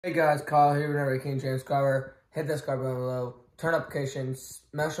Hey guys, Kyle here, whenever King James subscriber. Hit that subscribe button below, turn notifications,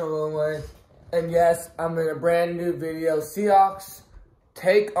 smash the little way. And yes, I'm in a brand new video. Seahawks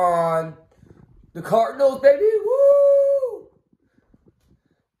take on the Cardinals, baby. Woo!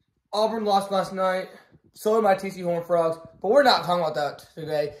 Auburn lost last night. So did my TC Horned Frogs. But we're not talking about that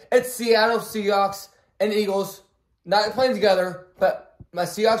today. It's Seattle Seahawks and Eagles not playing together, but my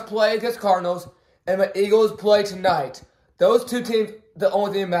Seahawks play against Cardinals and my Eagles play tonight. Those two teams, the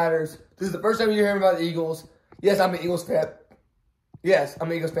only thing that matters. This is the first time you're hearing about the Eagles. Yes, I'm an Eagles fan. Yes,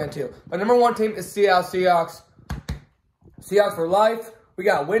 I'm an Eagles fan too. My number one team is Seattle Seahawks. Seahawks for life. We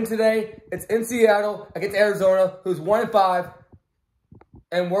got a win today. It's in Seattle against Arizona, who's 1-5.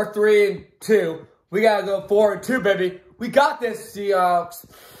 And we're 3-2. We got to go 4-2, baby. We got this, Seahawks.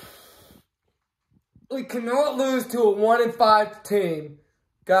 We cannot lose to a 1-5 team.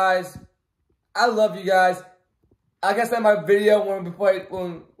 Guys, I love you guys. Like I said in my video when we played,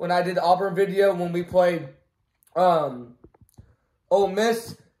 when I did the Auburn video, when we played Ole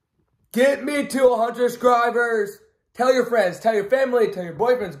Miss, get me to 100 subscribers. Tell your friends, tell your family, tell your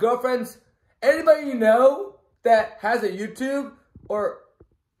boyfriends, girlfriends, anybody you know that has a YouTube or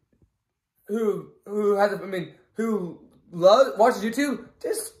who watches YouTube.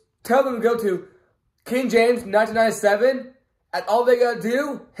 Just tell them to go to King James 1997. And all they gotta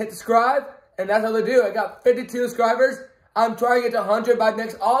do, hit subscribe. And that's how they do. I got 52 subscribers. I'm trying to get to 100 by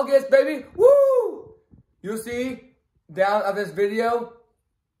next August, baby. Woo! You'll see down after this video,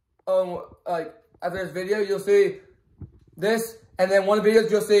 after this video, you'll see this. And then one of the videos,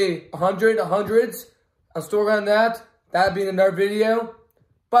 you'll see 100, 100s. I'm still working on that. That'll be in another video.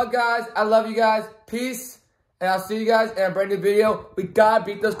 But guys, I love you guys. Peace. And I'll see you guys in a brand new video. We gotta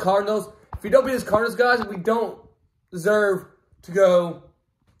beat those Cardinals. If we don't beat those Cardinals, guys, we don't deserve to go.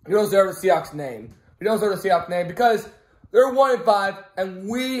 We don't deserve the Seahawks name. We don't deserve the Seahawks name because they're 1-5 and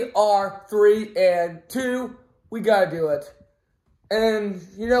we are 3-2. We gotta do it. And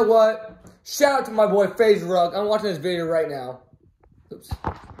you know what? Shout out to my boy FaZe Rug. I'm watching this video right now. Oops.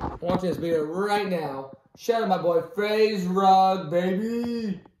 I'm watching this video right now. Shout out to my boy FaZe Rug,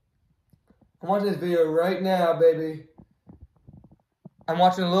 baby. I'm watching this video right now, baby. I'm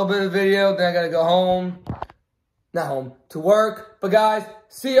watching a little bit of the video, then I gotta go home. Not home, to work. But guys,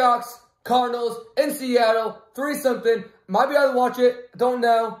 Seahawks, Cardinals, in Seattle, 3-something. Might be able to watch it, don't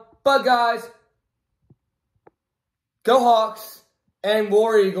know. But guys, go Hawks and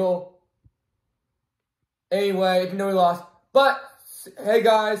War Eagle. Anyway, if you know we lost. But, hey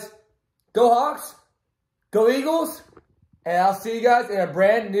guys, go Hawks, go Eagles. And I'll see you guys in a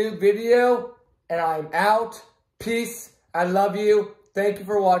brand new video. And I'm out. Peace. I love you. Thank you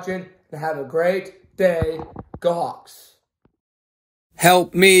for watching. And have a great day. Go Hawks.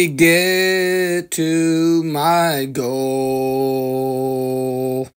 Help me get to my goal.